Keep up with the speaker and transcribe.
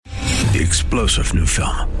The explosive new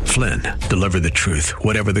film, Flynn, deliver the truth,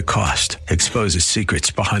 whatever the cost, exposes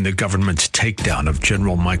secrets behind the government's takedown of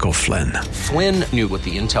General Michael Flynn. Flynn knew what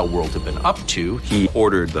the intel world had been up to. He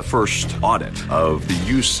ordered the first audit of the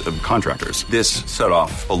use of contractors. This set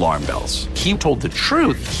off alarm bells. He told the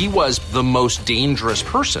truth. He was the most dangerous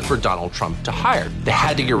person for Donald Trump to hire. They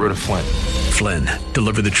had to get rid of Flynn. Flynn,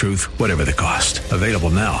 deliver the truth, whatever the cost. Available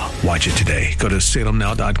now. Watch it today. Go to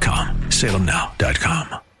salemnow.com.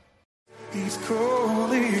 salemnow.com. He's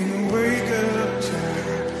calling, wake up,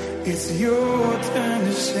 child. It's your time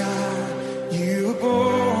to shine. You were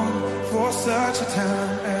born for such a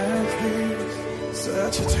time as this.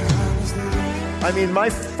 Such a time as this. I mean, my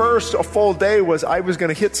first full day was I was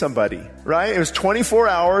going to hit somebody, right? It was 24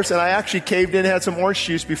 hours, and I actually caved in and had some orange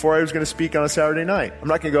juice before I was going to speak on a Saturday night. I'm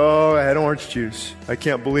not going to go, oh, I had orange juice. I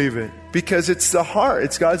can't believe it. Because it's the heart.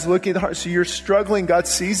 It's God's looking at the heart. So you're struggling. God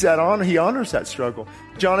sees that on. He honors that struggle.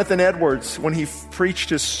 Jonathan Edwards, when he preached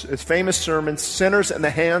his famous sermon, Sinners in the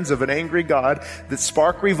Hands of an Angry God, that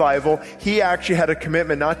sparked revival, he actually had a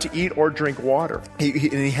commitment not to eat or drink water.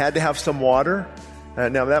 He had to have some water.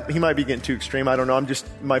 Now, he might be getting too extreme. I don't know.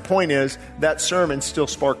 My point is, that sermon still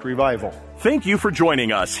sparked revival. Thank you for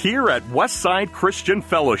joining us here at Westside Christian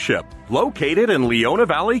Fellowship, located in Leona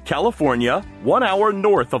Valley, California, 1 hour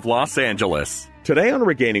north of Los Angeles. Today on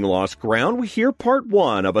Regaining Lost Ground, we hear part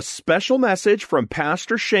 1 of a special message from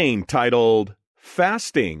Pastor Shane titled,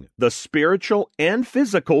 Fasting, the Spiritual and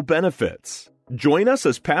Physical Benefits. Join us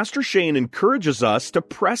as Pastor Shane encourages us to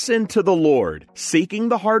press into the Lord, seeking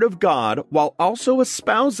the heart of God while also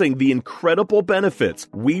espousing the incredible benefits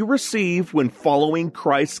we receive when following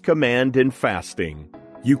Christ's command in fasting.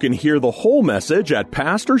 You can hear the whole message at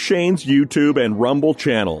Pastor Shane's YouTube and Rumble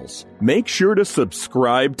channels. Make sure to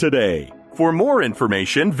subscribe today. For more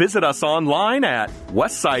information, visit us online at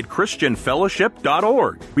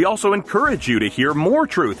westsidechristianfellowship.org. We also encourage you to hear more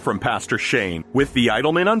truth from Pastor Shane with the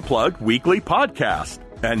Idleman Unplugged weekly podcast.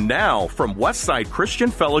 And now, from Westside Christian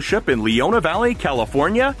Fellowship in Leona Valley,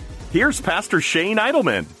 California, here's Pastor Shane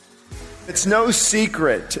Idleman. It's no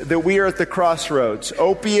secret that we are at the crossroads.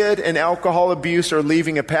 Opiate and alcohol abuse are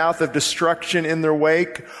leaving a path of destruction in their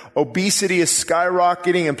wake. Obesity is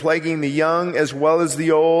skyrocketing and plaguing the young as well as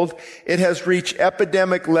the old. It has reached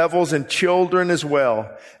epidemic levels in children as well.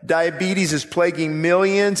 Diabetes is plaguing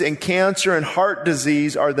millions, and cancer and heart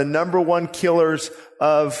disease are the number one killers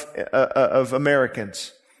of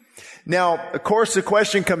Americans. Now, of course, the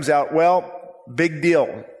question comes out, well, big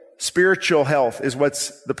deal. Spiritual health is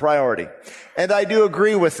what's the priority. And I do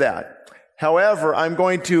agree with that. However, I'm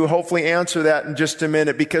going to hopefully answer that in just a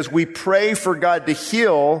minute, because we pray for God to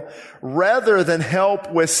heal rather than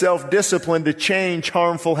help with self-discipline to change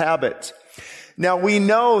harmful habits. Now, we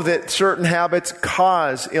know that certain habits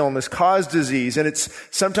cause illness, cause disease, and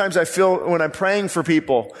sometimes I feel when I'm praying for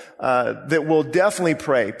people that we'll definitely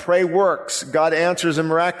pray. Pray works. God answers in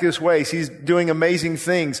miraculous ways. He's doing amazing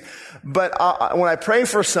things. But when I pray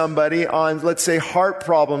for somebody on, let's say, heart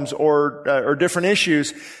problems or different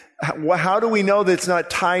issues, how do we know that it's not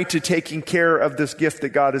tied to taking care of this gift that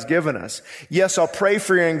God has given us? Yes, I'll pray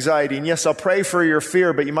for your anxiety, and yes, I'll pray for your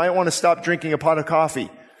fear, but you might want to stop drinking a pot of coffee.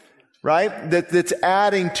 Right? That's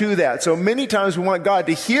adding to that. So many times we want God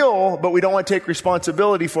to heal, but we don't want to take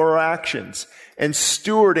responsibility for our actions and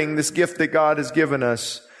stewarding this gift that God has given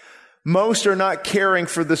us. Most are not caring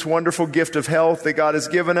for this wonderful gift of health that God has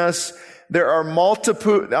given us. There are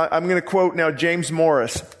I'm going to quote now James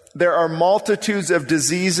Morris. There are multitudes of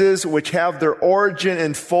diseases which have their origin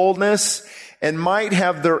in fullness and might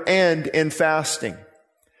have their end in fasting.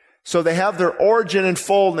 So they have their origin in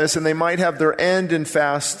fullness, and they might have their end in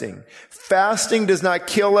fasting. Fasting does not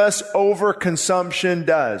kill us. Overconsumption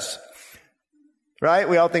does. Right?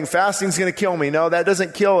 We all think fasting's going to kill me. No, that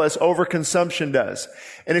doesn't kill us. Overconsumption does.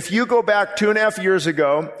 And if you go back 2.5 years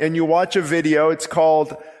ago and you watch a video, it's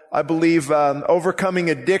called, I believe,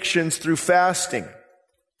 Overcoming Addictions Through Fasting.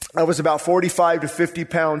 I was about 45 to 50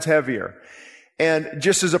 pounds heavier. And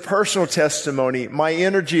just as a personal testimony, my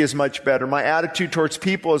energy is much better. My attitude towards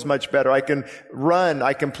people is much better. I can run.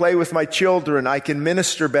 I can play with my children. I can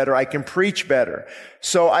minister better. I can preach better.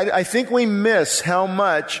 So I think we miss how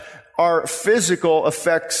much our physical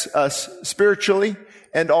affects us spiritually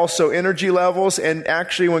and also energy levels. And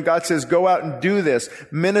actually, when God says, go out and do this,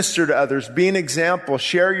 minister to others, be an example,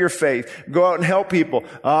 share your faith, go out and help people.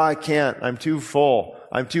 Oh, I can't. I'm too full.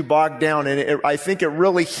 I'm too bogged down, and I think it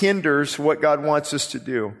really hinders what God wants us to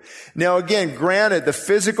do. Now again, granted, the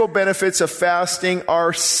physical benefits of fasting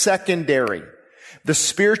are secondary. The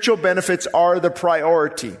spiritual benefits are the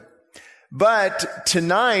priority. But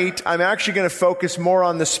tonight, I'm actually going to focus more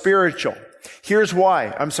on the spiritual. Here's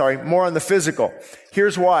why. More on the physical.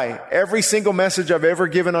 Here's why. Every single message I've ever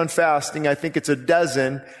given on fasting, I think it's a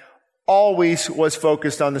dozen, always was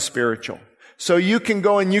focused on the spiritual. So you can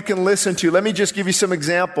go and you can listen to, let me just give you some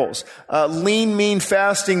examples. Lean, Mean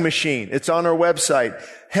Fasting Machine. It's on our website.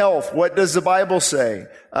 Health. What does the Bible say?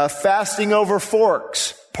 Fasting over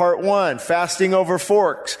forks. Part 1. Fasting over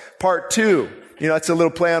forks. Part 2. It's a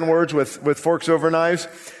little play on words with forks over knives.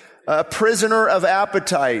 Prisoner of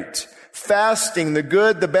appetite. Fasting, the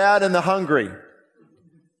good, the bad, and the hungry.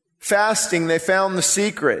 Fasting, they found the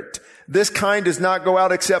secret. This kind does not go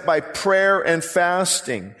out except by prayer and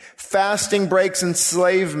fasting. Fasting breaks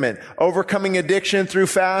enslavement. Overcoming addiction through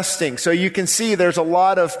fasting. So you can see there's a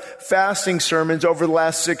lot of fasting sermons over the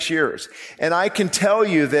last 6 years. And I can tell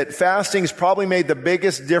you that fasting has probably made the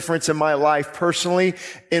biggest difference in my life personally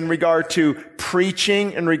in regard to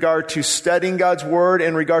preaching, in regard to studying God's Word,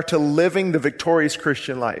 in regard to living the victorious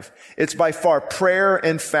Christian life. It's by far prayer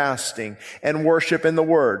and fasting and worship in the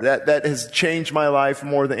Word. That has changed my life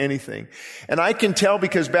more than anything. And I can tell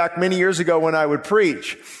because back many years ago when I would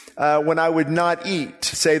preach, when I would not eat,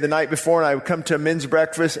 say the night before, and I would come to a men's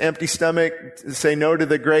breakfast, empty stomach, say no to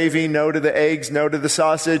the gravy, no to the eggs, no to the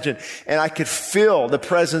sausage, and I could feel the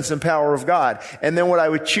presence and power of God. And then when I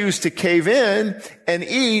would choose to cave in and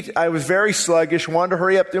eat, I was very sluggish, wanted to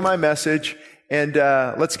hurry up through my message, and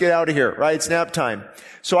let's get out of here, right? It's nap time.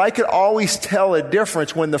 So I could always tell a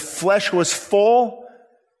difference when the flesh was full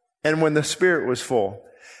and when the spirit was full.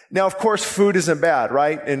 Now, of course, food isn't bad,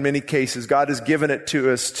 right? In many cases, God has given it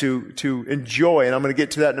to us to enjoy, and I'm going to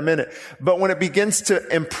get to that in a minute. But when it begins to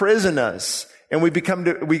imprison us, and we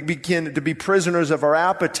begin to be prisoners of our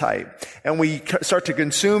appetite, and we start to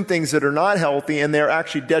consume things that are not healthy, and they're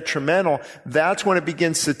actually detrimental, that's when it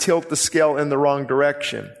begins to tilt the scale in the wrong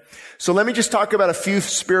direction. So let me just talk about a few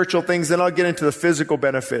spiritual things, then I'll get into the physical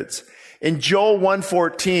benefits. In Joel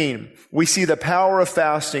 1:14, we see the power of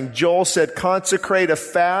fasting. Joel said, consecrate a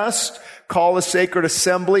fast, call a sacred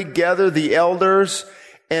assembly, gather the elders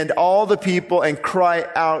and all the people and cry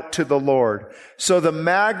out to the Lord. So the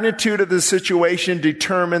magnitude of the situation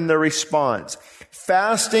determined the response.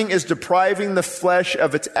 Fasting is depriving the flesh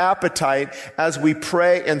of its appetite as we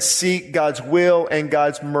pray and seek God's will and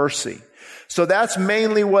God's mercy. So that's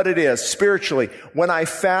mainly what it is spiritually. When I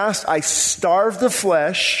fast, I starve the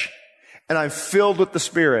flesh and I'm filled with the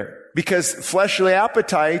Spirit, because fleshly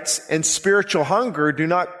appetites and spiritual hunger do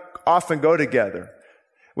not often go together.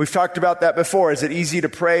 We've talked about that before. Is it easy to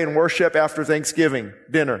pray and worship after Thanksgiving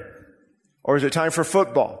dinner? Or is it time for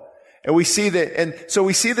football? And we see that, and so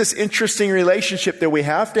we see this interesting relationship that we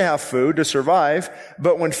have to have food to survive,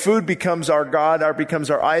 but when food becomes our God, or becomes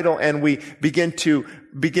our idol, and we begin to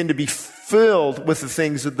be filled with the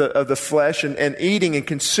things of the flesh and eating and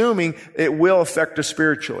consuming, it will affect us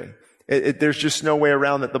spiritually. There's just no way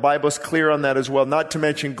around it. The Bible is clear on that as well, not to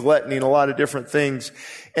mention gluttony and a lot of different things.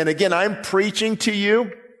 And again, I'm preaching to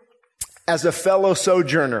you as a fellow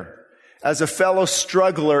sojourner, as a fellow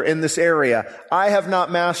struggler in this area. I have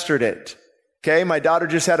not mastered it. Okay, my daughter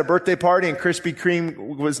just had a birthday party and Krispy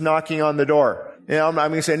Kreme was knocking on the door. I'm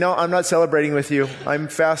going to say, no, I'm not celebrating with you. I'm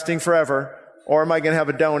fasting forever. Or am I going to have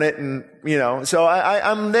a donut? And, so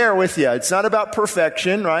I'm there with you. It's not about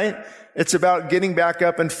perfection, right? It's about getting back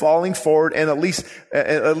up and falling forward and at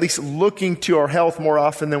least looking to our health more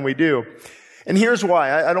often than we do. And here's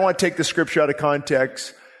why. I don't want to take the scripture out of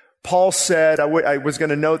context. Paul said, I was going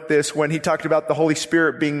to note this when he talked about the Holy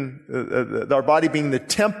Spirit being, our body being the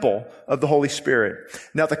temple of the Holy Spirit.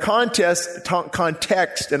 Now the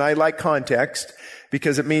context, and I like context,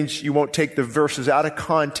 because it means you won't take the verses out of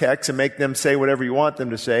context and make them say whatever you want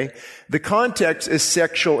them to say. The context is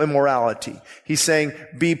sexual immorality. He's saying,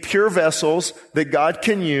 be pure vessels that God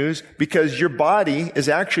can use, because your body is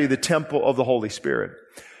actually the temple of the Holy Spirit.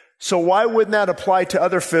 So why wouldn't that apply to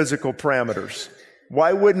other physical parameters?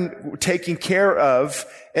 Why wouldn't taking care of,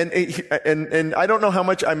 and I don't know how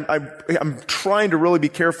much I'm trying to really be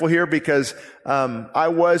careful here, because I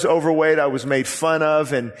was overweight, I was made fun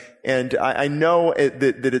of, and I know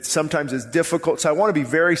that it sometimes is difficult. So I want to be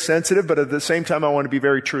very sensitive, but at the same time I want to be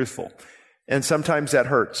very truthful. And sometimes that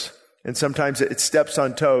hurts. And sometimes it steps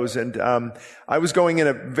on toes. And I was going in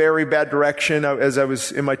a very bad direction as I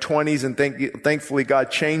was in my 20s, and thankfully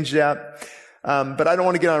God changed that. But I don't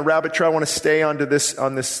want to get on a rabbit trail. I want to stay on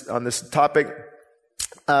this topic.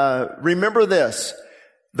 Remember this.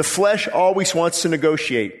 The flesh always wants to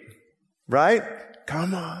negotiate, right?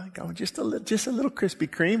 Come on, just a little Krispy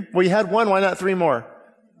Kreme. Well, you had one, why not 3 more?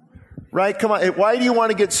 Right? Come on. Why do you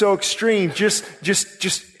want to get so extreme?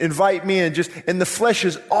 Just invite me in. And the flesh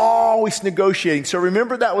is always negotiating. So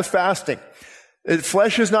remember that with fasting.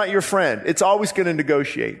 Flesh is not your friend. It's always going to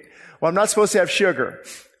negotiate. Well, I'm not supposed to have sugar.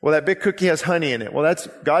 Well, that big cookie has honey in it. Well, that's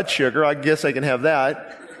God's sugar. I guess I can have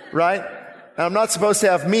that, right? And I'm not supposed to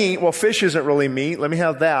have meat. Well, fish isn't really meat. Let me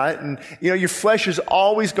have that. And, your flesh is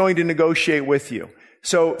always going to negotiate with you.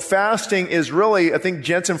 So fasting is really, I think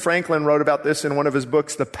Jensen Franklin wrote about this in one of his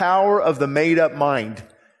books, The Power of the Made-Up Mind.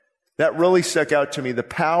 That really stuck out to me, the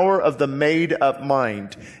power of the made-up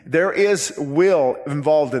mind. There is will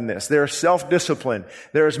involved in this. There is self-discipline.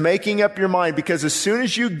 There is making up your mind, because as soon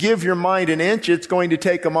as you give your mind an inch, it's going to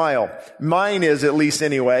take a mile. Mine is, at least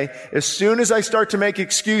anyway. As soon as I start to make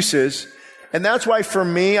excuses, and that's why for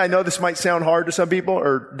me, I know this might sound hard to some people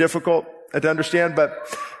or difficult to understand, but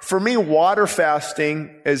for me, water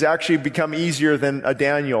fasting has actually become easier than a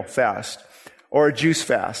Daniel fast or a juice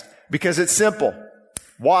fast, because it's simple.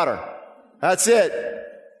 Water. That's it.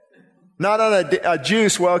 Not on a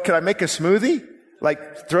juice. Well, could I make a smoothie?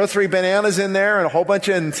 Like throw 3 bananas in there and a whole bunch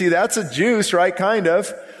of, and see, that's a juice, right? Kind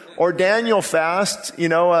of. Or Daniel fast,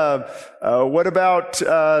 what about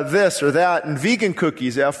this or that? And vegan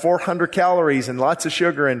cookies, they have 400 calories and lots of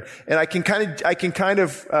sugar, and I can kind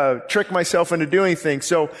of trick myself into doing things.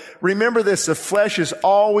 So remember this: the flesh is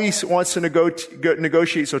always wants to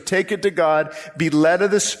negotiate. So take it to God, be led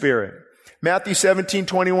of the Spirit. Matthew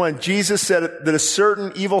 17:21, Jesus said that a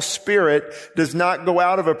certain evil spirit does not go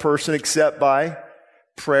out of a person except by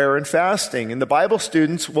prayer and fasting. And the Bible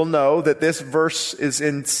students will know that this verse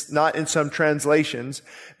is not in some translations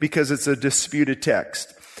because it's a disputed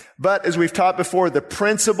text. But as we've taught before, the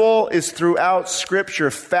principle is throughout Scripture.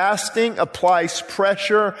 Fasting applies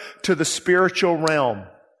pressure to the spiritual realm.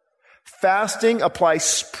 Fasting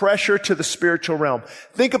applies pressure to the spiritual realm.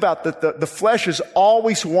 Think about that. The flesh is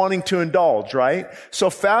always wanting to indulge, right?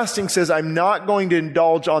 So fasting says, I'm not going to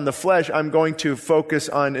indulge on the flesh. I'm going to focus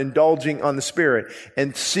on indulging on the Spirit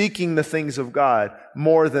and seeking the things of God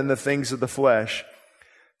more than the things of the flesh.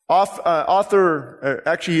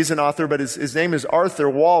 Actually he's an author, but his name is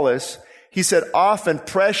Arthur Wallace. He said, often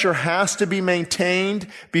pressure has to be maintained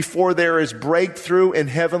before there is breakthrough in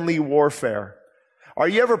heavenly warfare. Are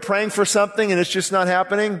you ever praying for something and it's just not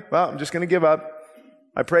happening? Well, I'm just going to give up.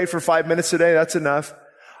 I prayed for 5 minutes today. That's enough.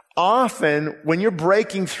 Often, when you're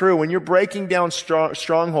breaking through, when you're breaking down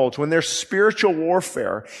strongholds, when there's spiritual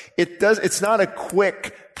warfare, it's not a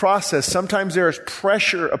quick process. Sometimes there is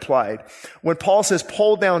pressure applied. When Paul says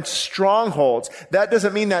pull down strongholds, that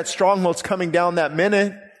doesn't mean that stronghold's coming down that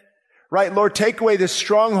minute. Right? Lord, take away this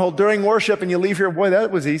stronghold during worship and you leave here. Boy,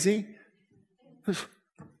 that was easy.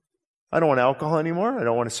 I don't want alcohol anymore. I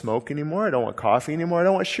don't want to smoke anymore. I don't want coffee anymore. I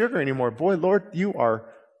don't want sugar anymore. Boy, Lord,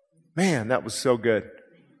 that was so good.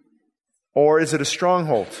 Or is it a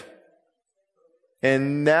stronghold?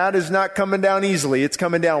 And that is not coming down easily. It's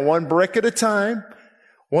coming down one brick at a time,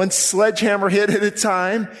 one sledgehammer hit at a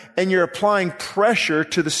time, and you're applying pressure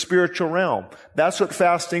to the spiritual realm. That's what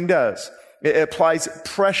fasting does. It applies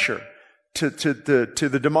pressure to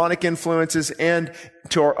the demonic influences and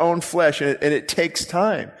to our own flesh, and it takes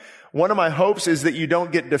time. One of my hopes is that you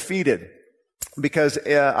don't get defeated, because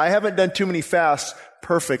I haven't done too many fasts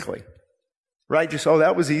perfectly. Right? Just,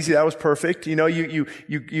 that was easy. That was perfect. You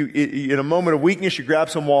in a moment of weakness, you grab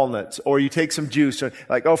some walnuts or you take some juice, or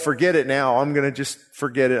like, forget it now. I'm going to just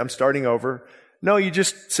forget it. I'm starting over. No, you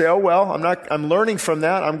just say, I'm learning from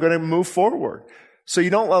that. I'm going to move forward. So you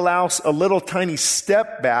don't allow a little tiny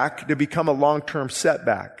step back to become a long-term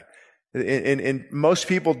setback. And most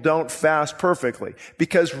people don't fast perfectly,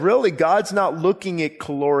 because really God's not looking at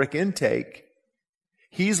caloric intake.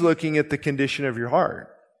 He's looking at the condition of your heart.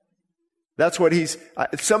 That's what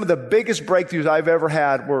some of the biggest breakthroughs I've ever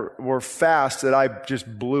had were fasts that I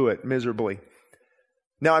just blew it miserably.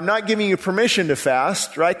 Now, I'm not giving you permission to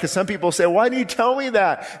fast, right? Because some people say, why do you tell me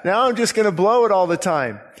that? Now I'm just going to blow it all the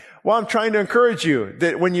time. Well, I'm trying to encourage you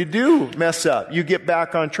that when you do mess up, you get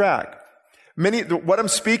back on track. What I'm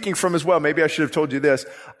speaking from as well, maybe I should have told you this.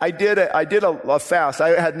 I did a fast.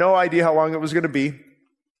 I had no idea how long it was going to be.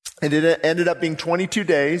 And it ended up being 22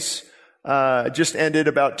 days. Just ended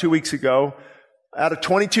about 2 weeks ago. Out of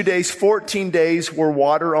 22 days, 14 days were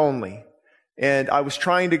water only. And I was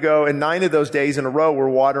trying to go, and 9 of those days in a row were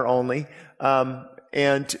water only.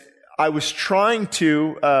 And I was trying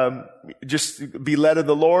to just be led of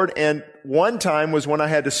the Lord. And one time was when I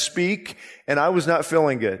had to speak, and I was not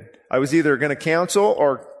feeling good. I was either going to cancel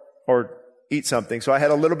or eat something. So I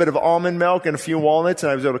had a little bit of almond milk and a few walnuts,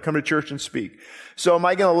 and I was able to come to church and speak. So am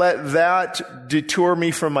I going to let that detour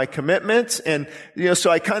me from my commitments? And, so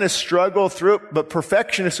I kind of struggle through it, but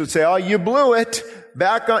perfectionists would say, you blew it.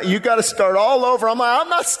 Back on, you got to start all over. I'm like, I'm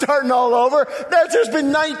not starting all over. There's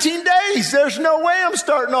been 19 days. There's no way I'm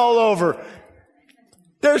starting all over.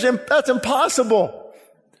 That's impossible.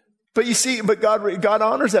 But you see, but God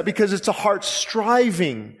honors that because it's a heart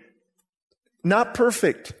striving, not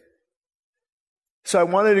perfect. So I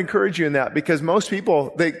wanted to encourage you in that because most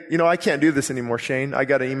people, I can't do this anymore, Shane. I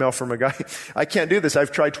got an email from a guy. I can't do this.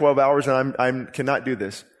 I've tried 12 hours and I cannot do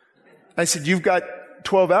this. I said, you've got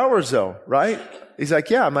 12 hours though, right? He's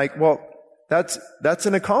like, yeah. I'm like, well, that's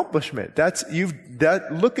an accomplishment.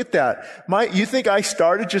 Look at that. You think I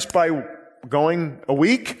started just by going a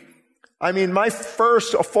week? I mean, my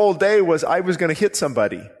first full day was I was going to hit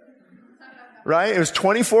somebody. Right? It was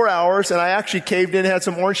 24 hours, and I actually caved in and had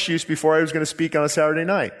some orange juice before I was going to speak on a Saturday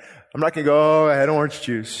night. I'm not going to go, I had orange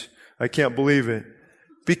juice. I can't believe it.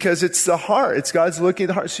 Because it's the heart. It's God's looking at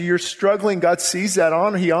the heart. So you're struggling. God sees that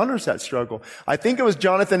honor. He honors that struggle. I think it was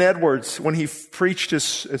Jonathan Edwards when he preached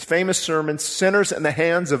his famous sermon, Sinners in the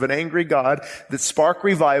Hands of an Angry God, that sparked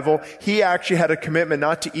revival. He actually had a commitment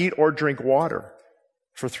not to eat or drink water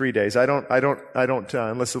for 3 days. I don't,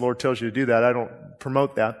 unless the Lord tells you to do that, I don't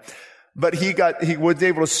promote that. But he was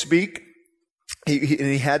able to speak.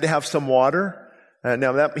 He had to have some water.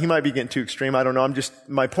 Now he might be getting too extreme. I don't know.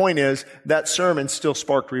 My point is that sermon still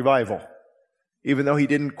sparked revival, even though he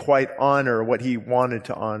didn't quite honor what he wanted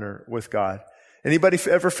to honor with God. Anybody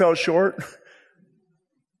ever felt short?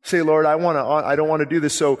 Say, Lord, I don't want to do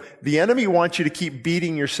this. So the enemy wants you to keep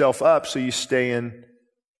beating yourself up so you stay in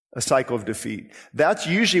a cycle of defeat. That's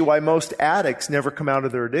usually why most addicts never come out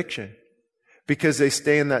of their addiction. Because they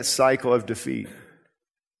stay in that cycle of defeat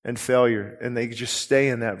and failure, and they just stay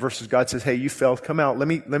in that. Versus God says, hey, you failed, come out. Let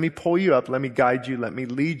me pull you up. Let me guide you. Let me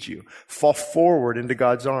lead you. Fall forward into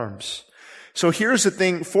God's arms. So here's the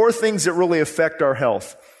thing, 4 things that really affect our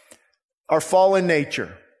health. Our fallen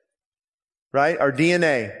nature, right? Our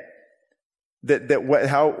DNA.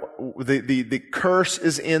 How the curse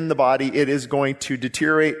is in the body. It is going to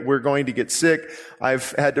deteriorate. We're going to get sick.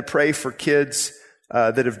 I've had to pray for kids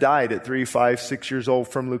that have died at 3, 5, 6 years old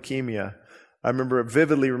from leukemia. I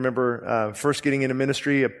vividly remember first getting into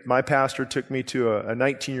ministry. My pastor took me to a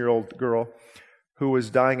 19-year-old girl who was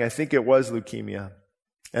dying. I think it was leukemia.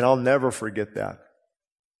 And I'll never forget that.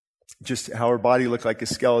 Just how her body looked like a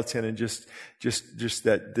skeleton and just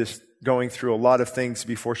that this going through a lot of things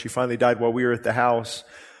before she finally died while we were at the house.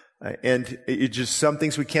 And it just some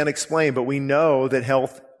things we can't explain, but we know that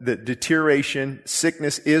that deterioration,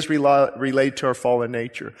 sickness is related to our fallen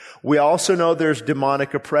nature. We also know there's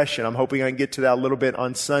demonic oppression. I'm hoping I can get to that a little bit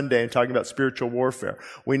on Sunday and talking about spiritual warfare.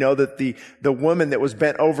 We know that the woman that was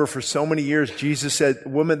bent over for so many years, Jesus said,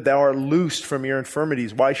 woman, thou art loosed from your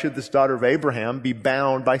infirmities. Why should this daughter of Abraham be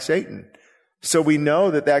bound by Satan? So we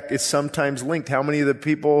know that is sometimes linked. How many of the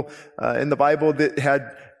people in the Bible that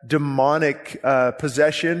had demonic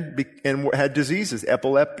possession and had diseases,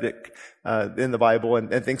 epileptic, in the Bible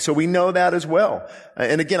and things. So we know that as well.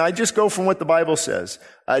 And again, I just go from what the Bible says.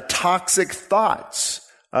 Toxic thoughts.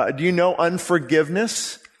 Do you know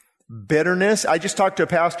unforgiveness? Bitterness. I just talked to a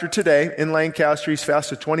pastor today in Lancaster. He's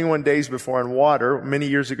fasted 21 days before on water many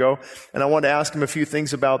years ago. And I wanted to ask him a few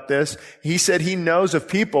things about this. He said he knows of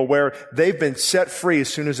people where they've been set free as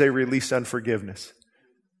soon as they release unforgiveness.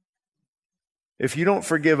 If you don't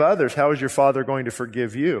forgive others, how is your Father going to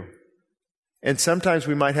forgive you? And sometimes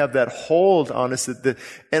we might have that hold on us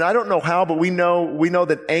and I don't know how, but we know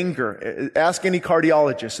that anger, ask any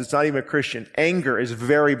cardiologist, it's not even a Christian, anger is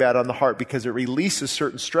very bad on the heart because it releases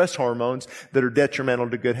certain stress hormones that are detrimental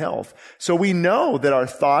to good health. So we know that our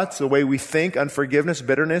thoughts, the way we think, unforgiveness,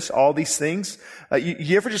 bitterness, all these things,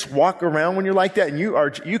 you ever just walk around when you're like that and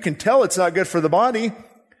you can tell it's not good for the body.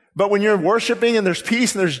 But when you're worshiping and there's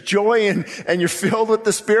peace and there's joy and you're filled with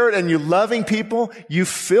the Spirit and you're loving people, you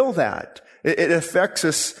feel that. It affects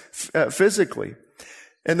us physically.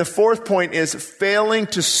 And the 4th point is failing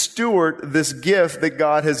to steward this gift that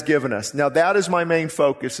God has given us. Now that is my main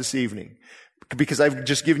focus this evening because I've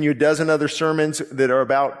just given you a dozen other sermons that are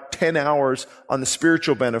about 10 hours on the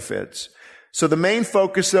spiritual benefits. So the main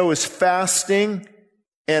focus though is fasting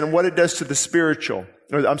and what it does to the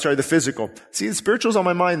the physical. See, the spiritual's on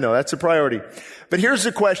my mind though. That's a priority. But here's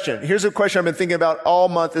the question. Here's a question I've been thinking about all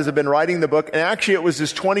month as I've been writing the book. And actually it was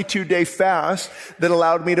this 22-day fast that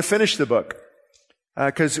allowed me to finish the book.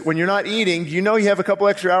 Cause when you're not eating, you have a couple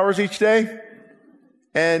extra hours each day?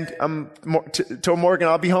 And told Morgan,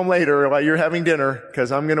 I'll be home later while you're having dinner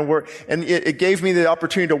cause I'm going to work. And it gave me the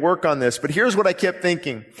opportunity to work on this. But here's what I kept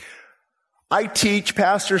thinking.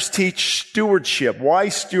 Pastors teach stewardship. Why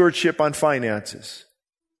stewardship on finances?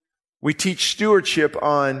 We teach stewardship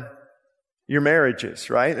on your marriages,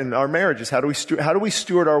 right? And our marriages. How do we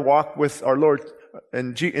steward our walk with our Lord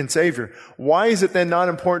and Savior? Why is it then not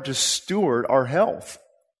important to steward our health?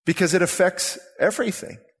 because it affects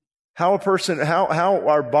everything. How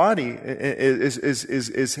our body is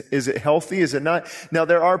it healthy? Is it not? Now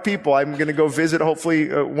there are people, I'm going to go visit hopefully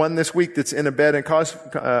one this week that's in a bed and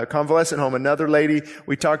convalescent home. Another lady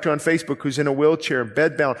we talked to on Facebook who's in a wheelchair,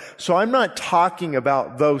 bedbound. So I'm not talking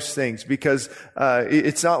about those things because,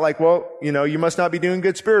 it's not like, well, you must not be doing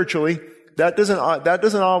good spiritually. That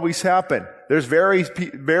doesn't always happen. There's very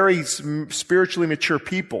spiritually mature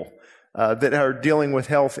people, that are dealing with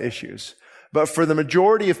health issues. But for the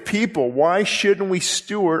majority of people, why shouldn't we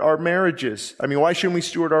steward our marriages? Why shouldn't we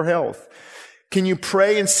steward our health? Can you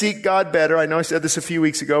pray and seek God better? I know I said this a few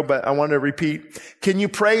weeks ago, but I want to repeat. Can you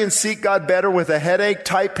pray and seek God better with a headache,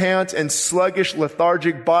 tight pants, and sluggish,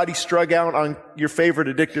 lethargic body strung out on your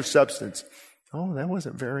favorite addictive substance? Oh, that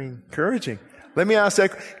wasn't very encouraging. Let me ask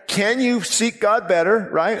that. Can you seek God better,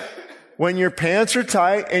 right? When your pants are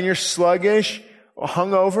tight and you're sluggish,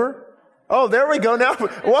 hungover? Oh, there we go now.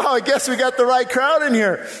 Wow, I guess we got the right crowd in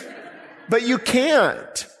here. But you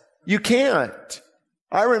can't. You can't.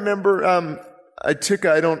 I remember, I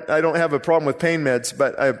don't have a problem with pain meds,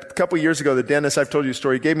 but a couple of years ago, the dentist, I've told you a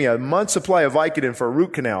story, gave me a month's supply of Vicodin for a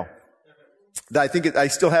root canal. I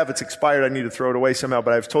still have, it's expired. I need to throw it away somehow,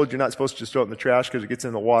 but I've told you not supposed to just throw it in the trash because it gets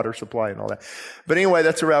in the water supply and all that. But anyway,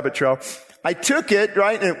 that's a rabbit trail. I took it,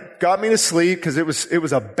 right, and it got me to sleep because it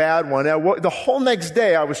was a bad one. The whole next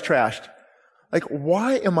day I was trashed. Like,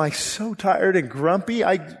 why am I so tired and grumpy?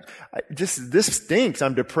 This stinks.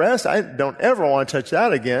 I'm depressed. I don't ever want to touch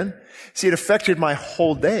that again. See, it affected my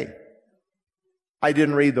whole day. I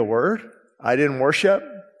didn't read the Word. I didn't worship.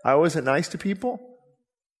 I wasn't nice to people.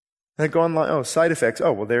 And I go online, side effects.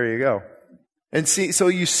 Oh, well, there you go. And so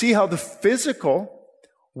you see how the physical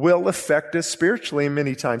will affect us spiritually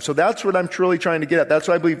many times. So that's what I'm truly trying to get at. That's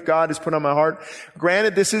what I believe God has put on my heart.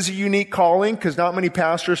 Granted, this is a unique calling because not many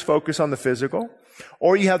pastors focus on the physical.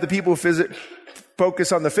 Or you have the people who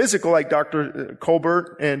focus on the physical like Dr.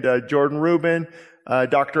 Colbert and Jordan Rubin,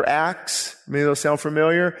 Dr. Axe. Maybe those sound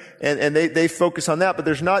familiar. And they focus on that, but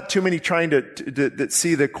there's not too many trying to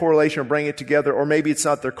see the correlation or bring it together, or maybe it's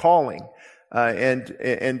not their calling. And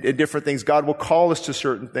different things. God will call us to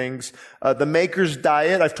certain things. The Maker's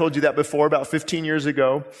Diet, I've told you that before, about 15 years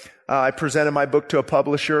ago. I presented my book to a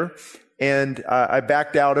publisher, and I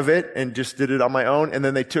backed out of it and just did it on my own. And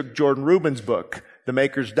then they took Jordan Rubin's book, The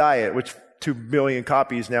Maker's Diet, which 2 billion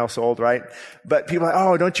copies now sold, right? But people are like,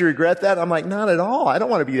 oh, don't you regret that? I'm like, not at all. I don't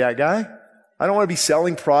want to be that guy. I don't want to be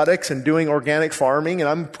selling products and doing organic farming, and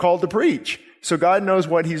I'm called to preach. So God knows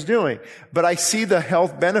what He's doing. But I see the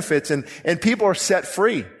health benefits, and people are set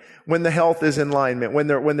free when the health is in alignment, when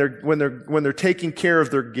they're taking care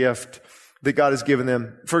of their gift that God has given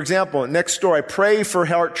them. For example, next door, I pray for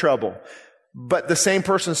heart trouble, but the same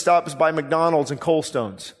person stops by McDonald's and Cold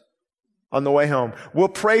Stones on the way home. We'll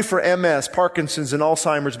pray for MS, Parkinson's, and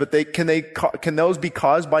Alzheimer's, but can those be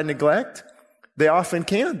caused by neglect? They often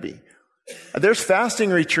can be. There's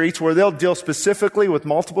fasting retreats where they'll deal specifically with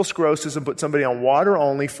multiple sclerosis and put somebody on water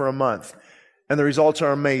only for a month. And the results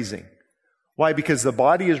are amazing. Why? Because the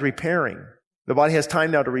body is repairing. The body has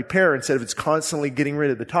time now to repair. Instead of it's constantly getting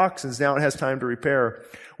rid of the toxins, now it has time to repair.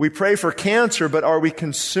 We pray for cancer, but are we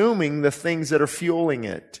consuming the things that are fueling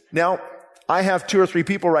it? Now, I have 2 or 3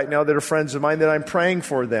 people right now that are friends of mine that I'm praying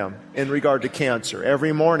for them in regard to cancer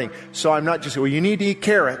every morning. So I'm not just, well, you need to eat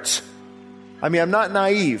carrots. I'm not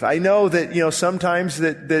naive. I know that, sometimes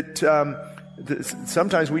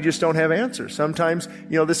sometimes we just don't have answers. Sometimes,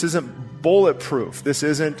 this isn't bulletproof. This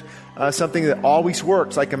isn't something that always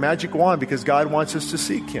works like a magic wand, because God wants us to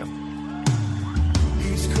seek Him.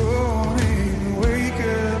 He's calling, wake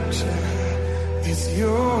up, child. It's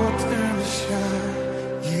your turn to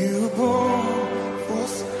shine. You were born for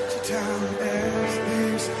such a time as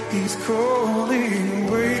this. He's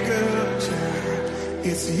calling, wake up, child.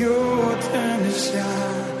 It's your turn to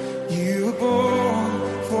shine. You were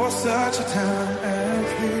born for such a time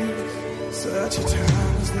as this. Such a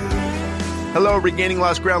time as this. Hello, Regaining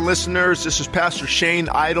Lost Ground listeners. This is Pastor Shane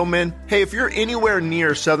Idleman. Hey, if you're anywhere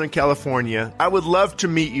near Southern California, I would love to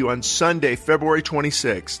meet you on Sunday, February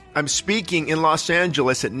 26th. I'm speaking in Los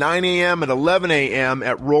Angeles at 9 a.m. and 11 a.m.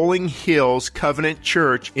 at Rolling Hills Covenant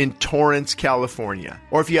Church in Torrance, California.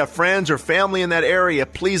 Or if you have friends or family in that area,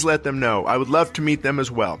 please let them know. I would love to meet them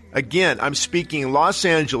as well. Again, I'm speaking in Los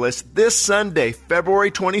Angeles this Sunday,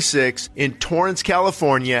 February 26th in Torrance,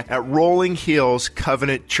 California at Rolling Hills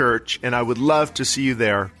Covenant Church, and I would love to see you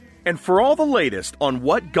there. And for all the latest on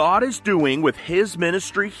what God is doing with His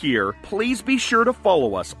ministry here, please be sure to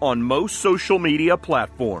follow us on most social media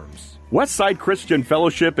platforms. Westside Christian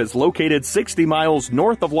Fellowship is located 60 miles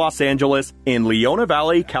north of Los Angeles in Leona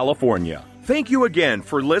Valley, California. Thank you again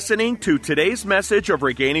for listening to today's message of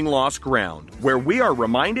Regaining Lost Ground, where we are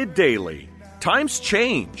reminded daily, times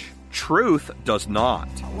change, truth does not.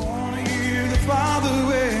 I want to hear the Father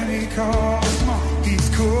when He calls. He's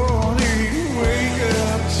calling, wake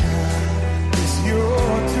up, child. It's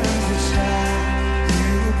your turn to shine.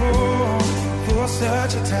 You were born for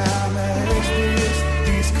such a time as this.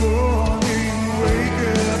 He's calling, wake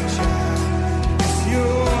up, child. It's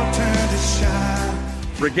your turn to shine.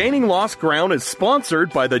 Regaining Lost Ground is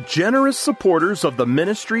sponsored by the generous supporters of the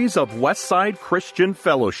ministries of Westside Christian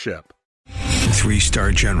Fellowship.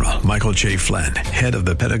 3-star General Michael J. Flynn, head of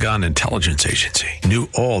the Pentagon Intelligence Agency, knew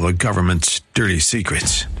all the government's dirty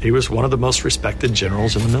secrets. He was one of the most respected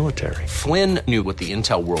generals in the military. Flynn knew what the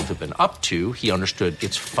intel world had been up to. He understood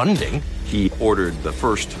its funding. He ordered the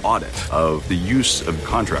first audit of the use of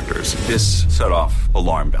contractors. This set off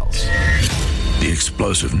alarm bells. The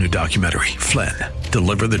explosive new documentary, Flynn,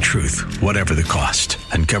 Deliver the Truth, Whatever the Cost,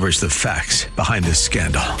 uncovers the facts behind this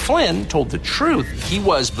scandal. Flynn told the truth. He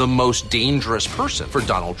was the most dangerous person for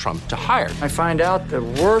Donald Trump to hire. I find out the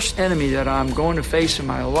worst enemy that I'm going to face in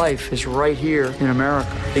my life is right here in America.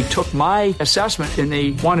 They took my assessment and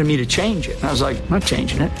they wanted me to change it. And I was like, I'm not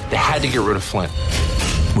changing it. They had to get rid of Flynn.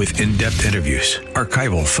 With in-depth interviews,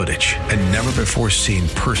 archival footage, and never-before-seen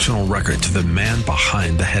personal records of the man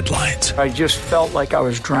behind the headlines. I just felt like I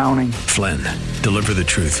was drowning. Flynn, Deliver the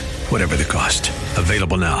Truth, Whatever the Cost.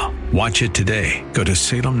 Available now. Watch it today. Go to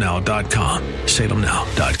salemnow.com.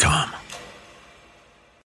 salemnow.com.